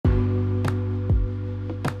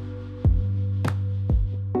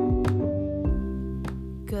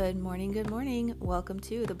Good morning. Welcome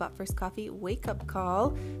to the But First Coffee Wake Up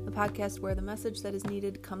Call, the podcast where the message that is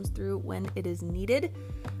needed comes through when it is needed.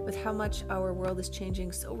 With how much our world is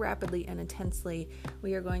changing so rapidly and intensely,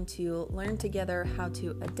 we are going to learn together how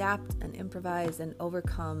to adapt and improvise and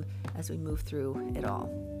overcome as we move through it all.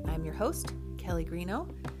 I'm your host, Kelly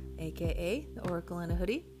Greeno, aka the Oracle in a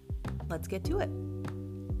Hoodie. Let's get to it.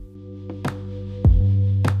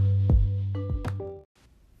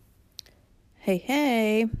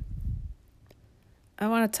 Hey. I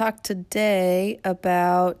want to talk today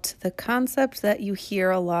about the concept that you hear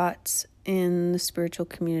a lot in the spiritual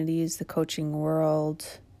communities, the coaching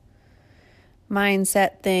world,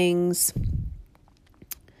 mindset things,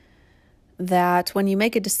 that when you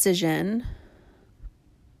make a decision,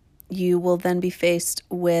 you will then be faced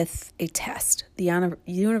with a test. The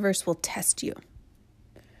universe will test you.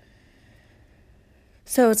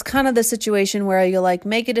 So it's kind of the situation where you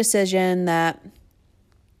make a decision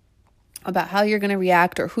about how you're going to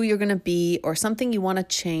react or who you're going to be or something you want to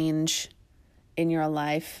change in your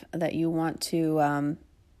life that you want to,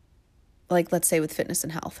 let's say with fitness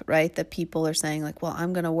and health, right? That people are saying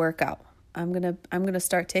I'm going to work out. I'm going to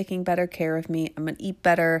start taking better care of me. I'm going to eat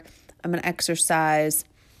better. I'm going to exercise,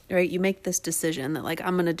 right? You make this decision that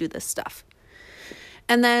I'm going to do this stuff.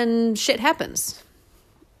 And then shit happens.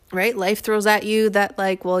 Right? Life throws at you that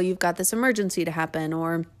you've got this emergency to happen,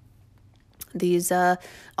 or these, all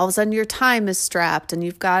of a sudden your time is strapped and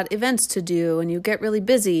you've got events to do and you get really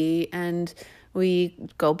busy, and we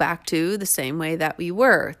go back to the same way that we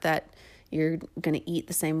were, that you're going to eat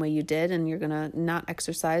the same way you did and you're going to not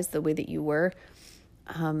exercise the way that you were.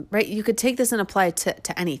 Right? You could take this and apply it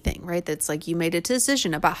to anything, right? That's you made a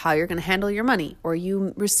decision about how you're going to handle your money, or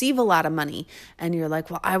you receive a lot of money and you're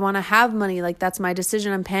I want to have money. That's my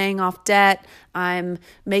decision. I'm paying off debt. I'm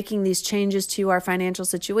making these changes to our financial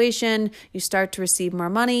situation. You start to receive more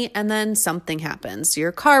money and then something happens.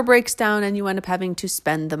 Your car breaks down and you end up having to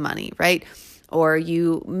spend the money, right? Or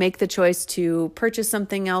you make the choice to purchase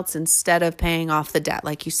something else instead of paying off the debt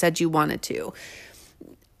like you said you wanted to.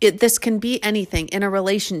 This can be anything in a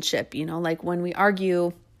relationship, when we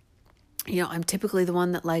argue, I'm typically the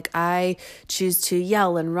one that I choose to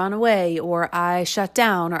yell and run away, or I shut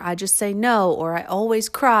down, or I just say no, or I always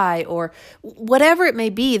cry, or whatever it may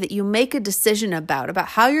be that you make a decision about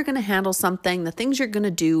how you're going to handle something, the things you're going to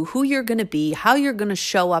do, who you're going to be, how you're going to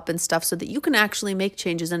show up and stuff so that you can actually make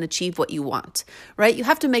changes and achieve what you want, right? You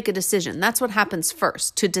have to make a decision. That's what happens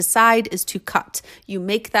first. To decide is to cut. You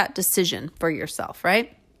make that decision for yourself,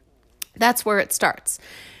 right? That's where it starts.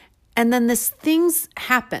 And then things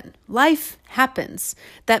happen. Life happens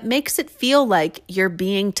that makes it feel like you're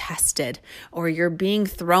being tested, or you're being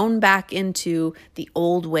thrown back into the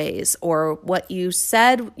old ways, or what you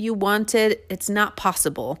said you wanted, it's not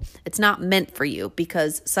possible. It's not meant for you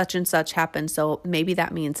because such and such happened. So maybe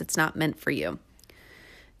that means it's not meant for you.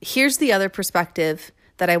 Here's the other perspective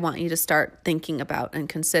that I want you to start thinking about and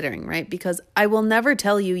considering, right? Because I will never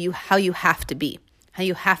tell you how you have to be. How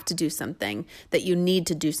you have to do something, that you need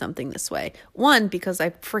to do something this way. One, because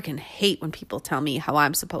I freaking hate when people tell me how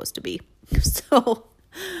I'm supposed to be. So,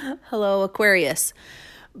 hello, Aquarius.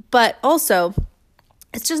 But also,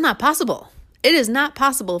 it's just not possible. It is not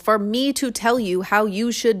possible for me to tell you how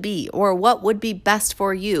you should be, or what would be best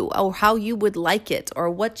for you, or how you would like it, or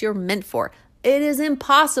what you're meant for. It is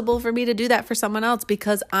impossible for me to do that for someone else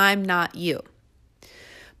because I'm not you.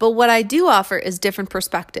 But what I do offer is different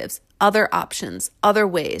perspectives, other options, other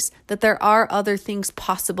ways, that there are other things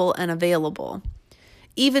possible and available.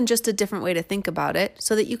 Even just a different way to think about it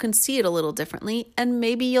so that you can see it a little differently, and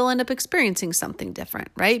maybe you'll end up experiencing something different,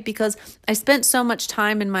 right? Because I spent so much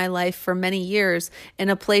time in my life for many years in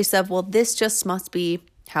a place of, this just must be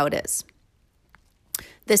how it is.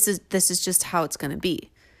 This is just how it's going to be.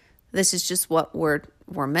 This is just what we're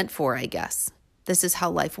meant for, I guess. This is how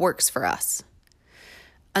life works for us.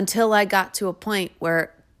 Until I got to a point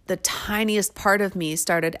where the tiniest part of me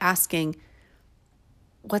started asking,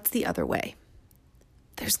 what's the other way?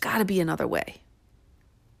 There's got to be another way.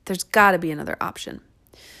 There's got to be another option.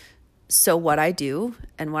 So what I do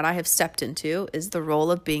and what I have stepped into is the role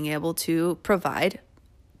of being able to provide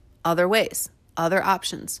other ways, other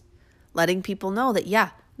options, letting people know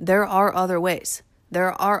that, there are other ways.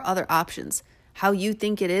 There are other options. How you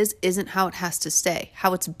think it is isn't how it has to stay.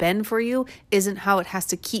 How it's been for you isn't how it has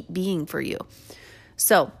to keep being for you.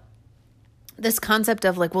 So this concept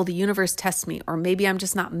of the universe tests me, or maybe I'm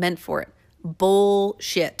just not meant for it.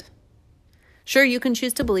 Bullshit. Sure, you can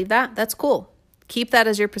choose to believe that. That's cool. Keep that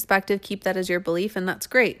as your perspective. Keep that as your belief, and that's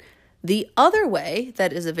great. The other way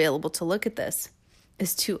that is available to look at this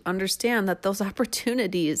is to understand that those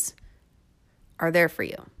opportunities are there for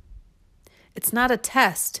you. It's not a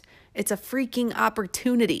test. It's a freaking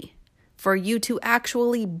opportunity for you to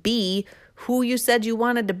actually be who you said you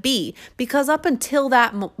wanted to be. Because up until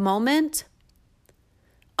that moment,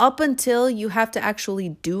 up until you have to actually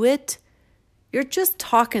do it, you're just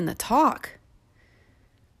talking the talk.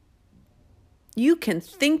 You can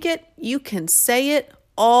think it, you can say it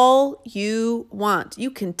all you want.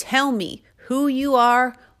 You can tell me who you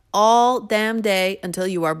are all damn day until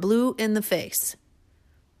you are blue in the face.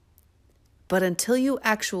 But until you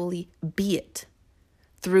actually be it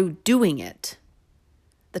through doing it,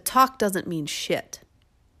 the talk doesn't mean shit.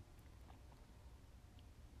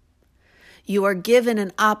 You are given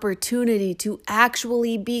an opportunity to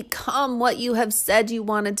actually become what you have said you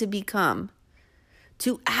wanted to become,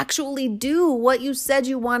 to actually do what you said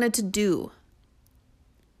you wanted to do.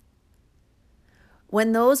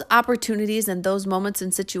 When those opportunities and those moments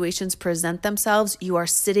and situations present themselves, you are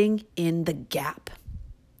sitting in the gap.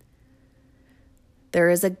 There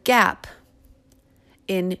is a gap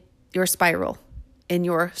in your spiral, in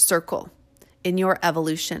your circle, in your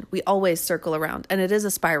evolution. We always circle around, and it is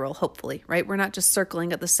a spiral, hopefully, right? We're not just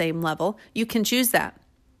circling at the same level. You can choose that.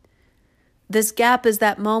 This gap is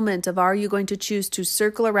that moment of, are you going to choose to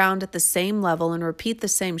circle around at the same level and repeat the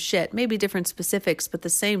same shit, maybe different specifics, but the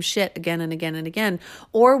same shit again and again and again?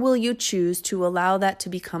 Or will you choose to allow that to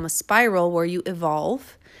become a spiral where you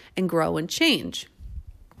evolve and grow and change?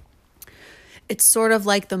 It's sort of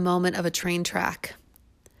like the moment of a train track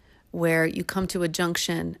where you come to a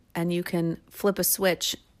junction and you can flip a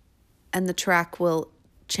switch and the track will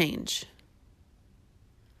change.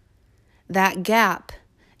 That gap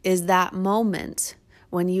is that moment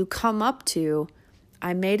when you come up to,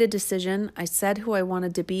 I made a decision, I said who I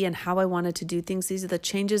wanted to be and how I wanted to do things. These are the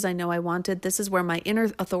changes I know I wanted. This is where my inner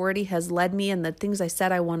authority has led me and the things I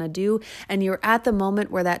said I want to do. And you're at the moment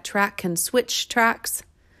where that track can switch tracks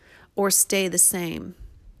or stay the same.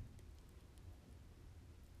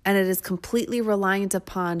 And it is completely reliant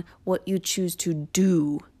upon what you choose to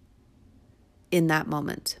do in that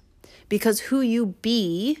moment. Because who you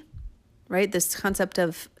be, right? This concept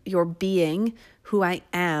of your being, who I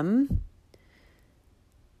am,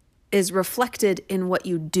 is reflected in what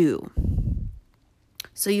you do.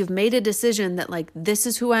 So you've made a decision that, like, this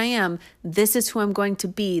is who I am. This is who I'm going to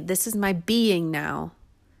be. This is my being now.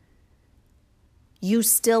 You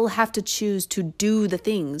still have to choose to do the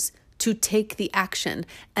things, to take the action.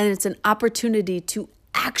 And it's an opportunity to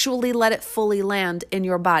actually let it fully land in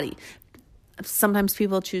your body. Sometimes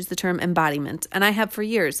people choose the term embodiment, and I have for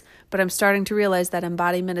years, but I'm starting to realize that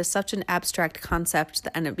embodiment is such an abstract concept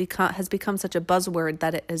and it has become such a buzzword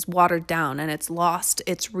that it is watered down and it's lost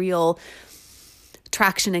its real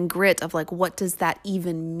traction and grit of, like, what does that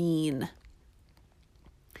even mean?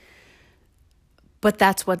 But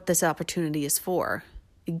that's what this opportunity is for.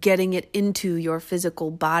 Getting it into your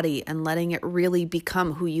physical body and letting it really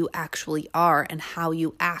become who you actually are and how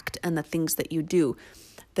you act and the things that you do.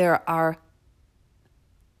 There are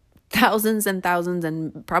thousands and thousands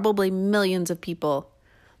and probably millions of people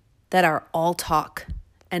that are all talk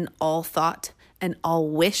and all thought and all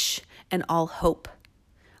wish and all hope,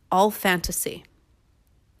 all fantasy.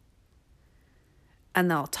 And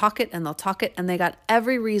they'll talk it and they'll talk it, and they got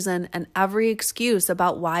every reason and every excuse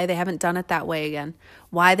about why they haven't done it that way again,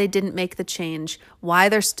 why they didn't make the change, why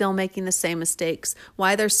they're still making the same mistakes,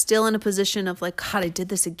 why they're still in a position of, like, God, I did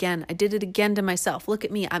this again. I did it again to myself. Look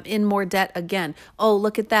at me. I'm in more debt again. Oh,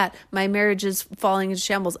 look at that. My marriage is falling into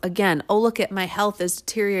shambles again. Oh, look at my health is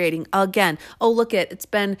deteriorating again. Oh, look at, it's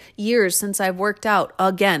been years since I've worked out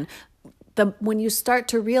again. When you start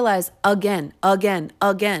to realize again,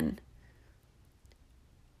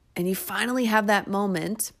 and you finally have that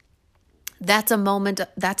moment, that's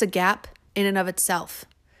a gap in and of itself.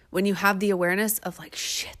 When you have the awareness of, like,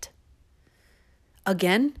 shit,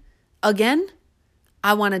 again,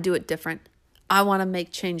 I want to do it different. I want to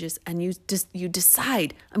make changes. And you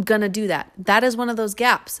decide, I'm going to do that. That is one of those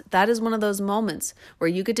gaps. That is one of those moments where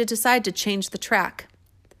you get to decide to change the track.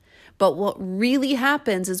 But what really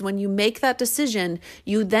happens is when you make that decision,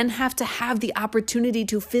 you then have to have the opportunity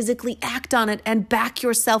to physically act on it and back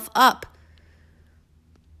yourself up.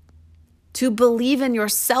 To believe in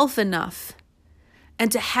yourself enough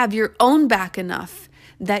and to have your own back enough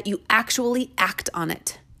that you actually act on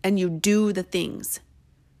it and you do the things.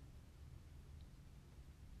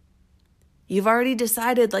 You've already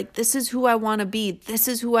decided, like, this is who I want to be. This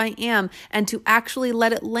is who I am. And to actually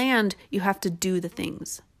let it land, you have to do the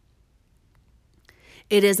things.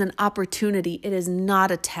 It is an opportunity. It is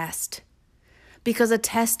not a test. Because a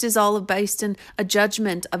test is all based in a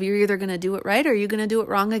judgment of, you're either going to do it right or you're going to do it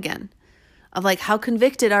wrong again. of like, how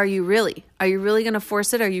convicted are you really? Are you really going to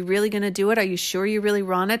force it? Are you really going to do it? Are you sure you really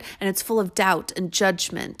want it? And it's full of doubt and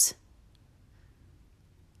judgment.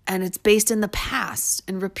 And it's based in the past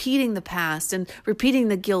and repeating the past and repeating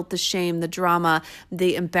the guilt, the shame, the drama,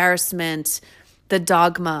 the embarrassment, the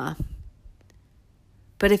dogma.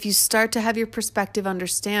 But if you start to have your perspective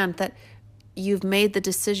understand that you've made the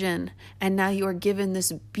decision and now you are given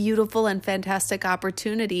this beautiful and fantastic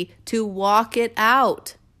opportunity to walk it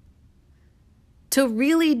out, to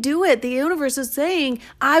really do it. The universe is saying,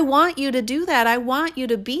 I want you to do that. I want you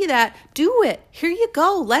to be that. Do it. Here you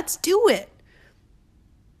go. Let's do it.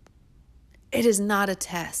 It is not a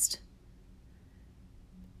test.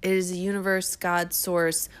 It is the universe, God,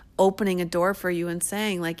 source, opening a door for you and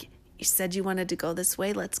saying, like, you said you wanted to go this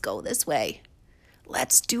way. Let's go this way.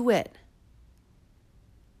 Let's do it.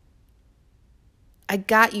 I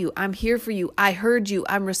got you. I'm here for you. I heard you.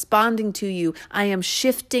 I'm responding to you. I am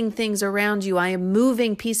shifting things around you. I am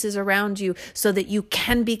moving pieces around you so that you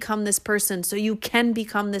can become this person, so you can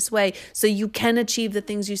become this way, so you can achieve the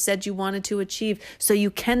things you said you wanted to achieve, so you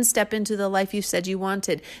can step into the life you said you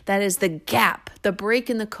wanted. That is the gap, the break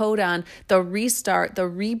in the codon, the restart, the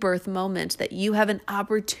rebirth moment that you have an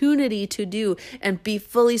opportunity to do and be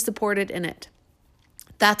fully supported in it.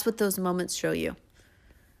 That's what those moments show you.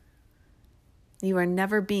 You are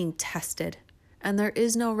never being tested, and there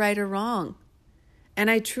is no right or wrong. And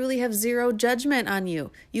I truly have zero judgment on you.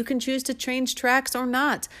 You can choose to change tracks or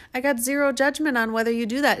not. I got zero judgment on whether you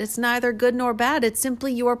do that. It's neither good nor bad. It's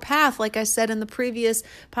simply your path, like I said in the previous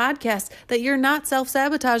podcast, that you're not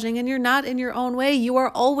self-sabotaging and you're not in your own way. You are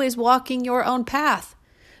always walking your own path.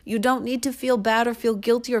 You don't need to feel bad or feel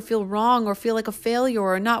guilty or feel wrong or feel like a failure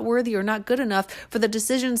or not worthy or not good enough for the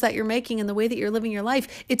decisions that you're making and the way that you're living your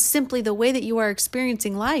life. It's simply the way that you are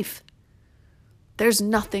experiencing life. There's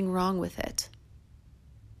nothing wrong with it.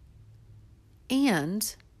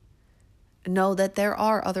 And know that there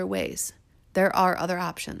are other ways. There are other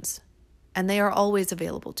options. And they are always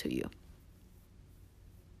available to you.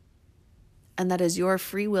 And that is your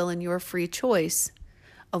free will and your free choice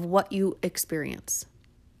of what you experience.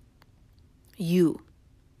 You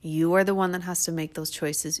are the one that has to make those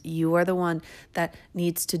choices. You are the one that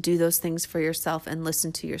needs to do those things for yourself and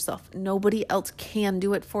listen to yourself. Nobody else can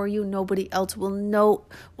do it for you. Nobody else will know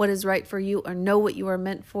what is right for you or know what you are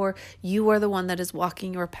meant for. You are the one that is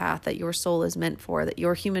walking your path, that your soul is meant for, that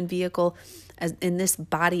your human vehicle as in this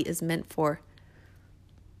body is meant for.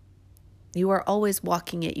 You are always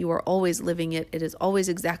walking it. You are always living it. It is always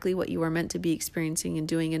exactly what you are meant to be experiencing and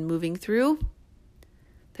doing and moving through.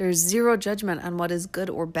 There's zero judgment on what is good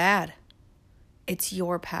or bad. It's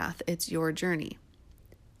your path. It's your journey.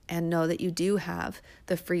 And know that you do have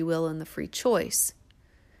the free will and the free choice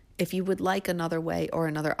if you would like another way or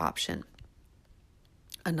another option,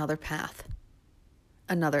 another path,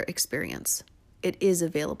 another experience. It is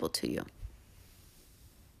available to you.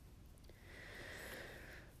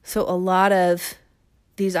 So a lot of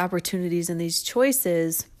these opportunities and these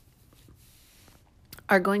choices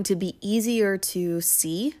are going to be easier to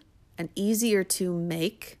see and easier to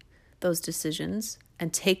make those decisions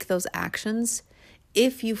and take those actions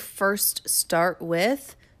if you first start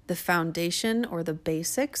with the foundation or the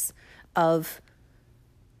basics of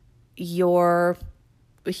your,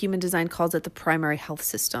 Human Design calls it the primary health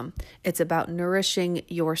system. It's about nourishing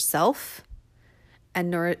yourself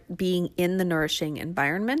and being in the nourishing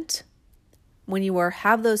environment. When you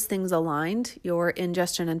have those things aligned, your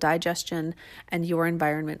ingestion and digestion and your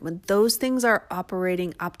environment, when those things are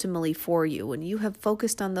operating optimally for you, when you have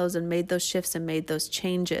focused on those and made those shifts and made those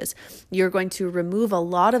changes, you're going to remove a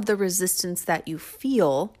lot of the resistance that you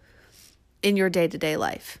feel in your day-to-day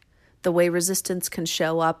life. The way resistance can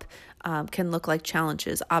show up can look like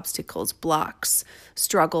challenges, obstacles, blocks,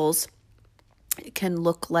 struggles. It can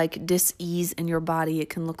look like dis-ease in your body. It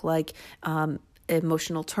can look like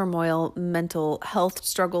emotional turmoil, mental health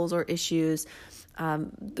struggles or issues.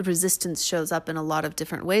 The resistance shows up in a lot of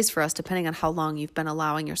different ways for us, depending on how long you've been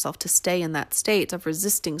allowing yourself to stay in that state of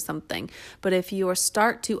resisting something. But if you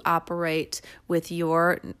start to operate with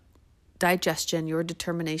your digestion, your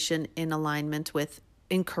determination in alignment with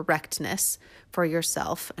incorrectness for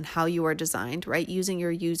yourself and how you are designed, right? Using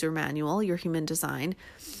your user manual, your human design,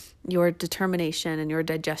 your determination and your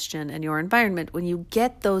digestion and your environment, when you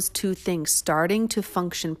get those two things starting to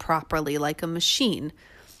function properly like a machine,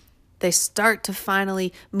 they start to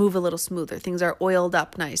finally move a little smoother. Things are oiled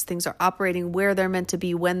up nice. Things are operating where they're meant to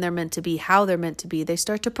be, when they're meant to be, how they're meant to be. They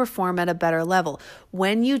start to perform at a better level.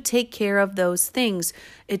 When you take care of those things,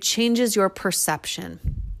 it changes your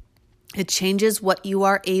perception. It changes what you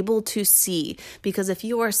are able to see, because if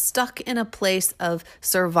you are stuck in a place of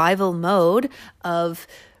survival mode, of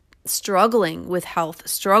struggling with health,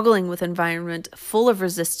 struggling with environment, full of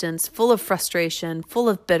resistance, full of frustration, full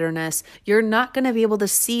of bitterness, you're not going to be able to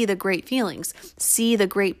see the great feelings, see the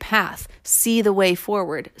great path, see the way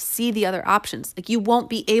forward, see the other options. Like, you won't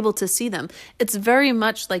be able to see them. It's very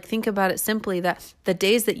much like, think about it simply, that the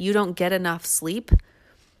days that you don't get enough sleep,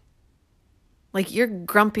 like, you're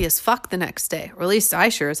grumpy as fuck the next day, or at least I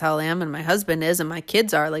sure as hell am, and my husband is, and my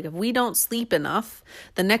kids are. Like, if we don't sleep enough,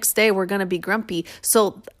 the next day we're going to be grumpy.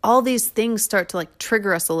 So all these things start to like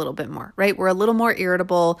trigger us a little bit more, right? We're a little more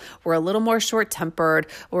irritable. We're a little more short-tempered.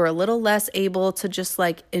 We're a little less able to just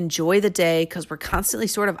like enjoy the day because we're constantly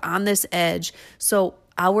sort of on this edge. So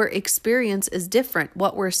our experience is different.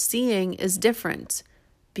 What we're seeing is different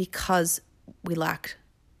because we lack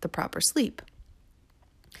the proper sleep.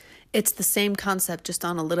 It's the same concept, just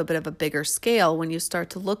on a little bit of a bigger scale when you start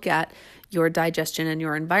to look at your digestion and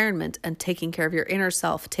your environment and taking care of your inner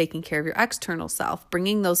self, taking care of your external self,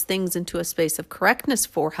 bringing those things into a space of correctness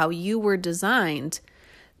for how you were designed,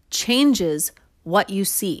 changes what you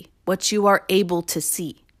see, what you are able to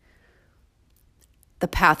see. The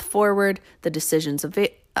path forward, the decisions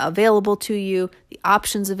available to you, the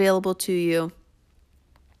options available to you,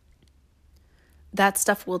 that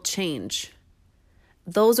stuff will change.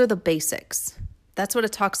 Those are the basics. That's what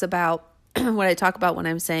it talks about, what I talk about when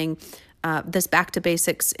I'm saying this back to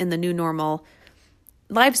basics in the New Normal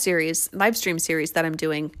live stream series that I'm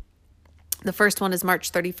doing. The first one is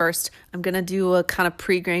March 31st. I'm going to do a kind of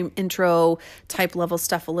pre-game intro type level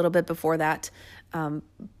stuff a little bit before that.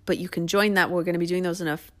 But you can join that. We're going to be doing those in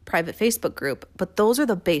a private Facebook group. But those are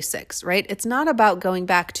the basics, right? It's not about going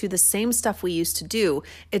back to the same stuff we used to do.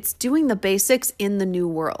 It's doing the basics in the new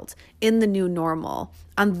world, in the new normal,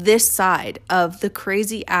 on this side of the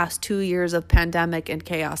crazy ass 2 years of pandemic and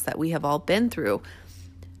chaos that we have all been through.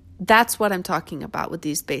 That's what I'm talking about with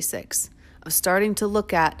these basics, of starting to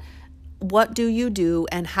look at what do you do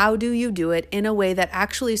and how do you do it in a way that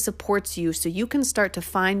actually supports you, so you can start to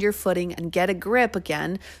find your footing and get a grip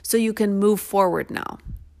again, so you can move forward now.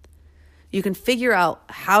 You can figure out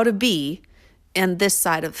how to be in this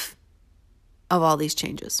side of all these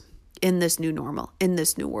changes, in this new normal, in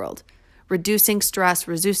this new world. Reducing stress,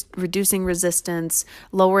 reducing resistance,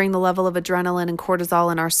 lowering the level of adrenaline and cortisol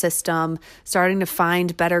in our system, starting to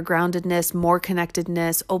find better groundedness, more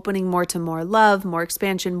connectedness, opening more to more love, more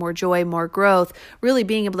expansion, more joy, more growth, really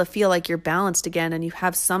being able to feel like you're balanced again and you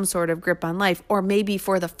have some sort of grip on life, or maybe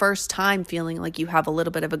for the first time feeling like you have a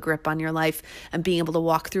little bit of a grip on your life and being able to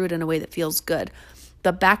walk through it in a way that feels good.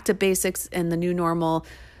 The Back to Basics and the New Normal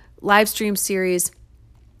live stream series,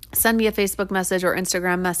 send me a Facebook message or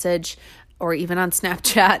Instagram message, or even on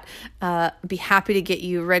Snapchat. Be happy to get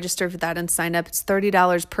you registered for that and sign up. It's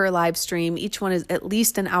 $30 per live stream. Each one is at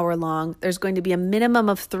least an hour long. There's going to be a minimum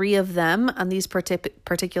of 3 of them on these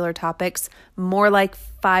particular topics, more like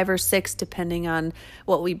 5 or 6 depending on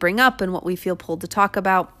what we bring up and what we feel pulled to talk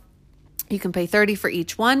about. You can pay $30 for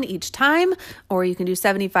each one each time, or you can do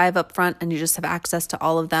 $75 up front and you just have access to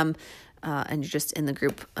all of them, and you're just in the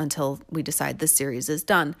group until we decide this series is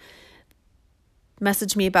done.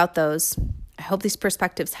 Message me about those. I hope these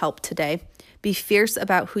perspectives help today. Be fierce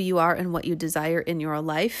about who you are and what you desire in your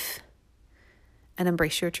life, and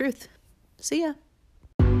embrace your truth. See ya.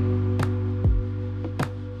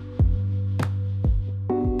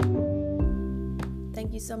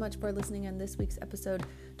 Thank you so much for listening on this week's episode.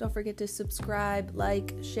 Don't forget to subscribe,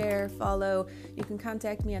 like, share, follow. You can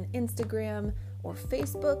contact me on Instagram or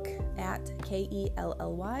Facebook at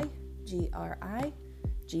KELLYGRIGNON.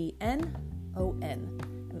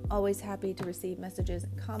 I'm always happy to receive messages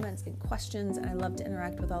and comments and questions, and I love to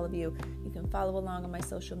interact with all of you. You can follow along on my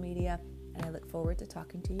social media, and I look forward to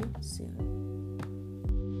talking to you soon.